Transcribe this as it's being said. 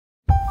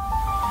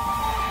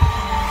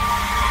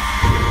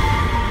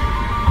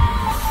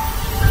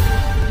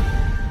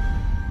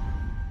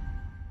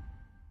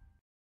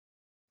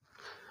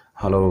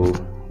Hello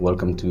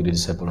welcome to the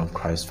disable of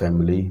Christ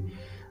family.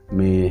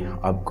 मैं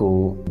आपको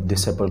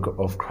disable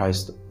of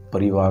Christ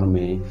परिवार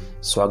में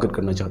स्वागत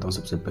करना चाहता हूं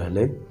सबसे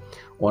पहले।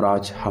 और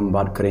आज हम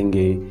बात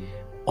करेंगे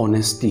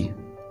ऑनेस्टी,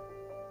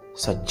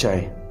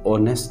 सच्चाई,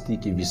 ऑनेस्टी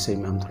के विषय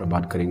में हम थोड़ा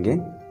बात करेंगे।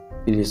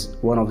 It is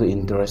one of the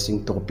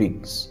interesting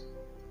topics.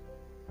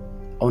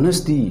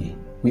 Honesty,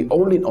 we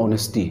all need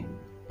honesty,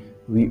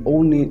 we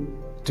all need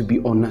to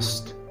be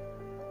honest.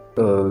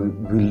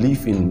 We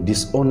live in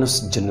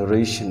dishonest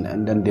generation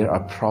and then there are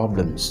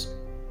problems.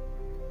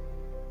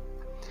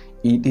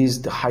 It is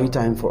the high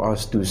time for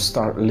us to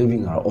start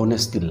living our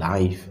honesty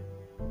life.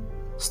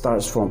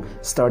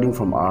 Starting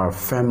from our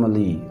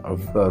family,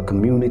 our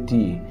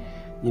community.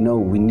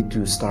 We need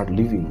to start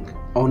living.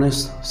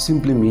 Honest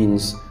simply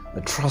means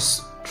the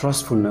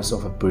trustfulness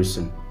of a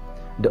person.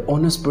 The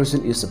honest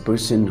person is a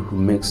person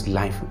who makes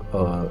life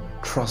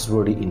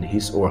trustworthy in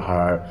his or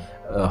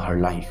her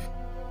life.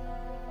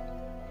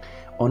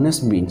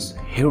 Honest means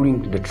hearing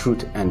the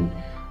truth and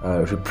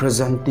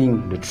representing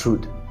the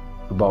truth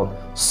about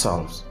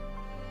selves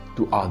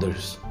to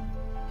others.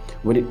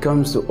 When it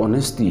comes to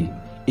honesty,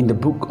 in the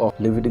book of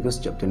Leviticus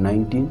chapter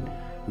 19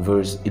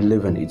 verse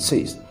 11, it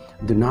says,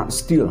 "Do not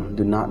steal,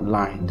 do not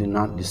lie, do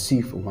not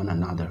deceive one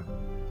another."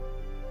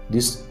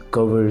 This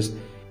covers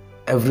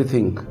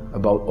everything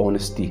about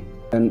honesty,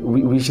 and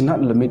we should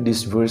not limit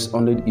this verse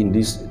only in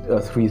these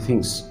three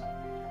things.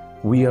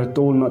 We are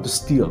told not to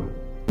steal,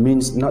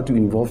 means not to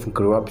involve in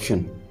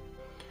corruption.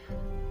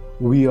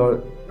 We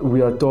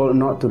are told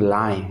not to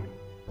lie,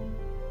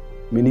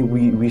 meaning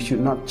we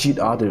should not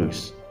cheat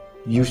others.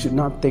 You should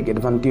not take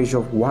advantage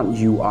of what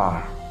you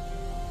are.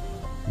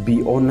 Be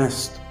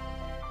honest.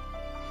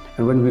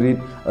 And when we read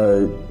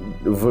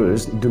the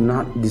verse, do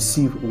not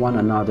deceive one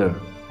another.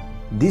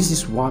 This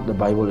is what the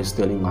Bible is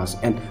telling us.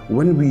 And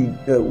when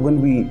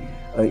we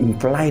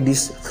imply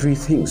these three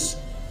things,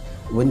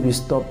 when we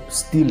stop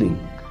stealing,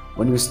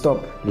 when we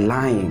stop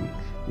lying,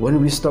 when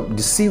we stop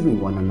deceiving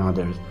one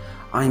another,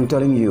 I'm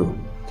telling you,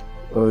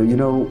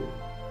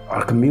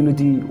 our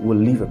community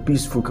will live a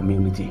peaceful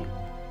community.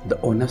 The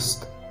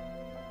honest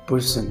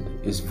person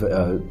is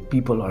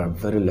people are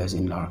very less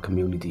in our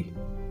community.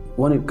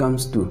 When it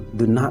comes to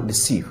do not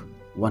deceive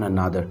one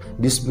another,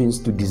 this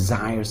means to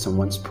desire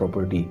someone's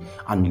property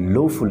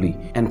unlawfully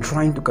and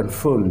trying to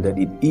confirm that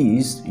it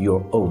is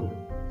your own.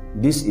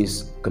 This is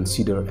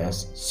considered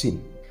as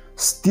sin.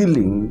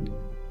 Stealing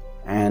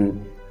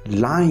and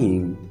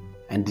lying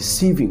and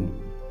deceiving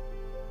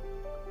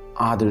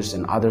others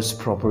and others'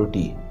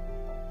 property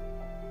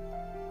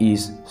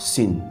is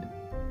sin.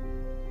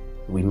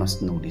 We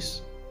must know this.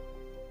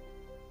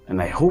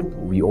 And I hope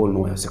we all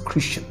know as a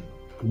Christian.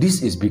 This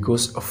is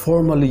because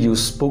formerly you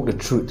spoke the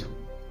truth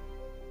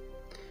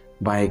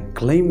by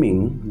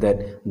claiming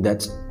that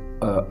that's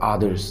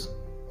others.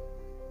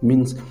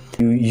 Means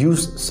you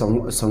use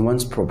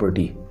someone's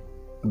property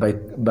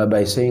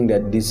by saying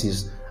that this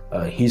is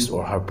his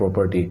or her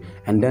property,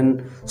 and then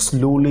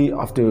slowly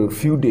after a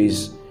few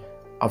days,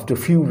 after a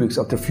few weeks,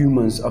 after a few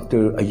months,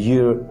 after a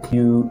year,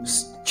 you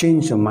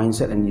change your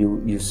mindset and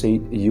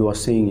you are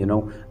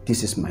saying,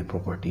 this is my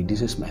property,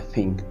 this is my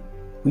thing.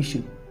 We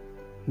should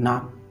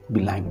not be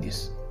like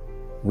this.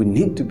 We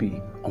need to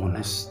be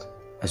honest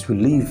as we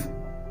live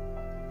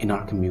in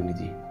our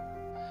community.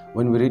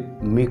 When we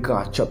read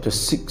Micah chapter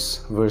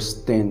 6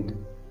 verse 10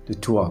 to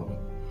 12,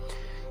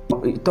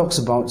 it talks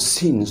about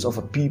sins of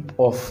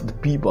the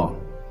people.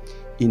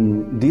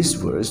 In this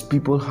verse,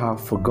 people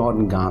have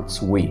forgotten God's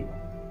way.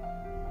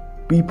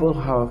 People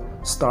have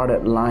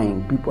started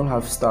lying. People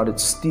have started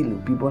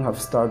stealing. People have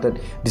started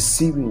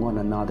deceiving one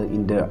another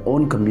in their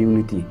own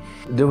community.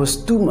 There was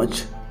too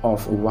much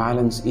of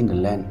violence in the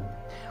land.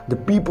 The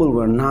people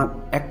were not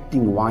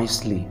acting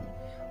wisely.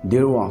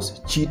 There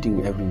was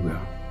cheating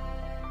everywhere.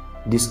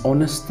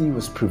 Dishonesty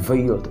was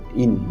prevailed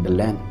in the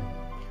land.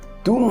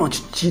 Too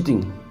much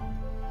cheating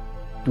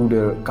to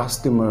their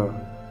customer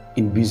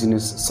in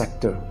business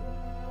sector.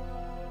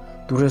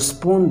 To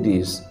respond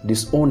this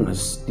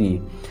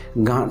dishonesty,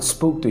 God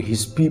spoke to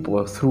his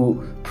people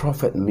through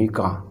prophet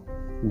Micah.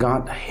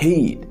 God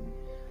hated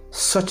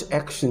such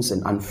actions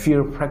and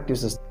unfair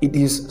practices. It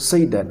is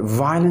said that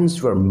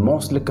violence were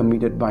mostly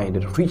committed by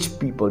the rich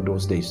people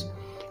those days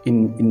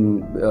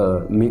in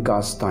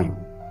Micah's time.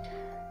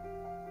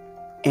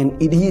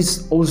 And it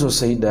is also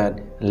said that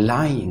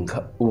lying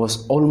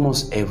was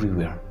almost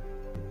everywhere.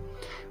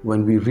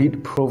 When we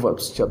read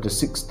Proverbs chapter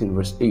 16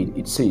 verse 8,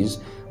 it says,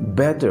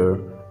 "Better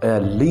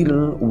a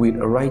little with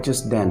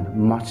righteousness than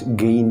much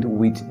gained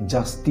with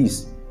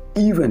justice."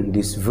 Even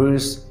this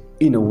verse,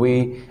 in a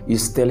way,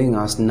 is telling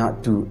us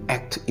not to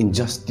act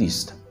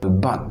injustice,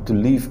 but to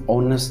live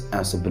honest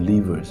as a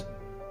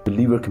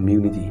believer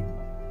community.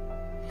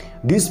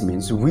 This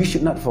means we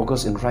should not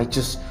focus on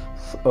righteous,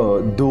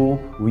 though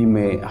we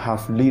may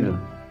have little.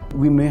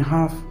 We may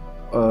have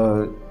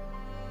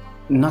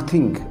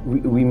nothing.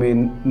 We may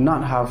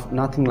not have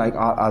nothing like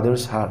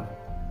others have.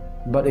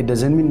 But it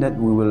doesn't mean that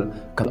we will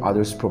cut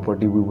others'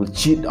 property, we will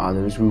cheat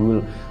others, we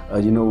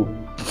will,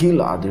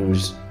 kill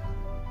others.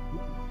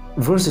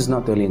 Verse is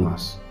not telling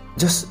us.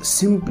 Just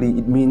simply,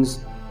 it means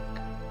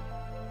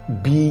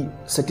be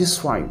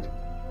satisfied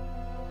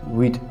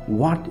with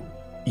what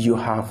you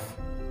have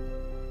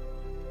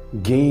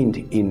gained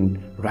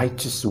in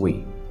righteous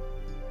way,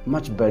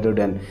 much better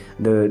than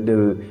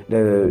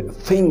the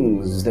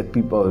things that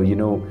people,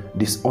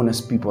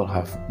 dishonest people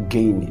have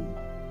gained.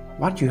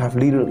 What you have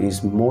little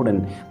is more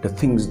than the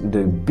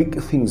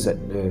big things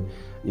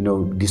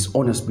that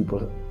dishonest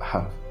people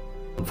have.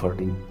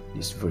 Comforting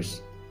this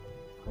verse.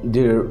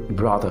 Dear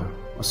brother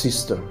or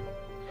sister,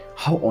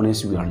 how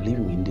honest we are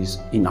living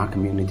in our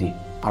community.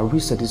 Are we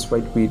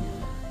satisfied with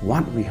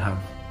what we have,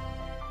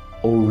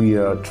 or we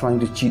are trying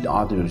to cheat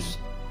others,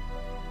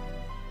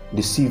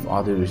 deceive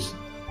others,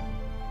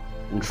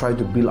 and try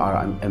to build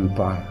our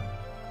empire?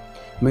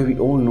 May we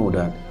all know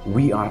that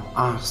we are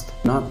asked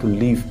not to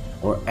live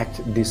or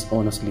act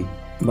dishonestly,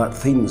 but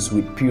things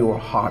with pure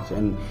heart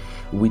and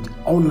with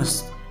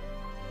honest.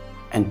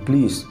 And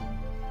please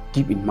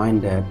keep in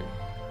mind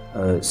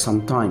that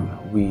sometime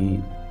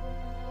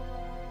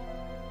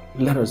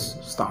let us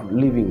start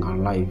living our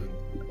life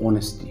in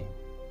honesty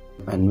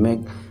and make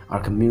our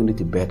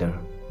community better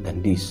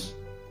than this.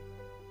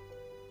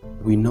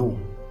 We know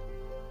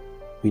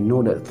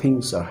that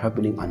things are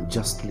happening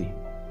unjustly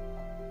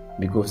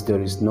because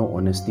there is no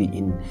honesty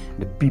in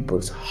the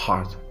people's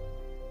heart.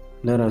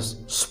 Let us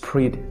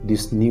spread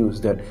this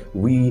news that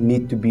we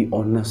need to be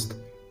honest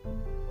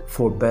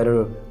for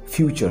better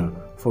future,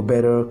 for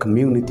better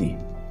community.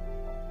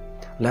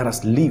 Let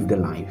us live the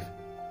life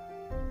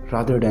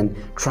rather than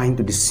trying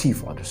to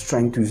deceive others,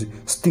 trying to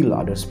steal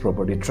others'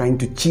 property, trying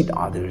to cheat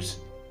others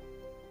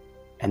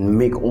and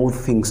make all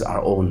things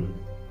our own.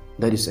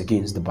 That is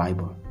against the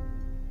Bible.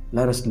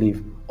 Let us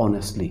live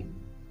honestly.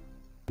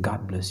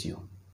 God bless you.